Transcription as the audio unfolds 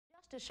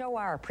To show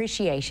our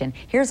appreciation,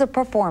 here's a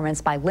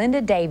performance by Linda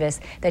Davis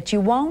that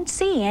you won't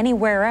see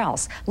anywhere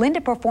else.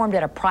 Linda performed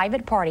at a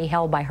private party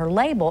held by her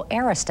label,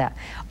 Arista.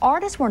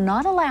 Artists were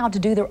not allowed to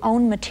do their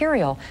own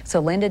material,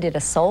 so Linda did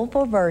a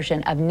soulful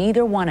version of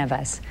Neither One of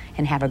Us.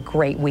 And have a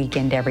great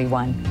weekend,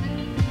 everyone.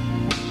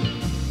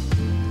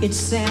 It's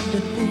sad to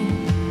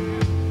think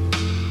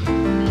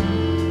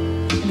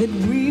that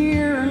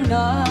we're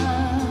not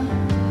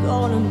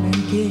gonna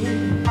make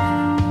it.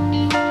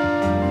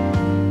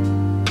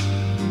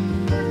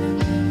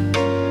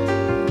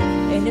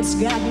 It's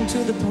gotten to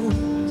the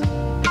point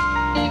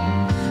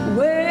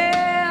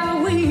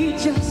where we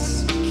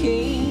just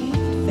can't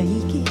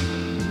fake it.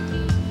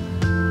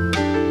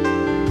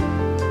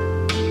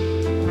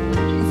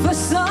 For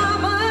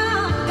some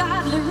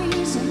ungodly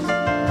reason,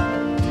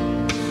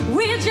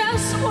 we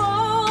just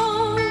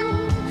won't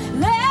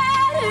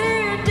let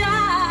her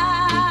die,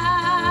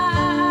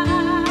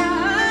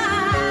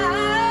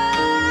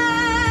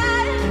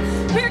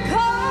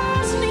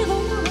 because neither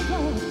one of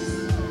us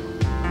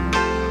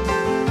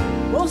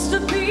wants to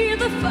be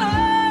the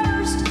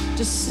first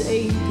to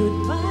say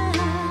goodbye.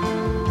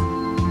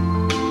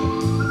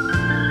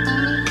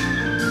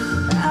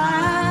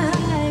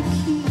 I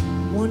keep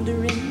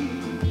wondering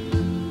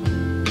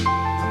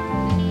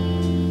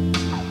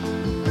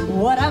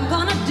what I'm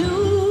gonna do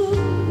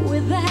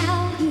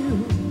without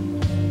you.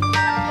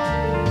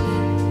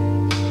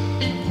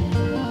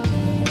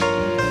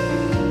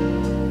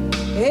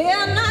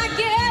 And I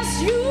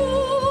guess you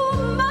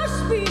must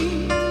be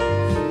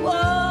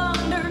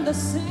wondering the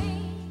same.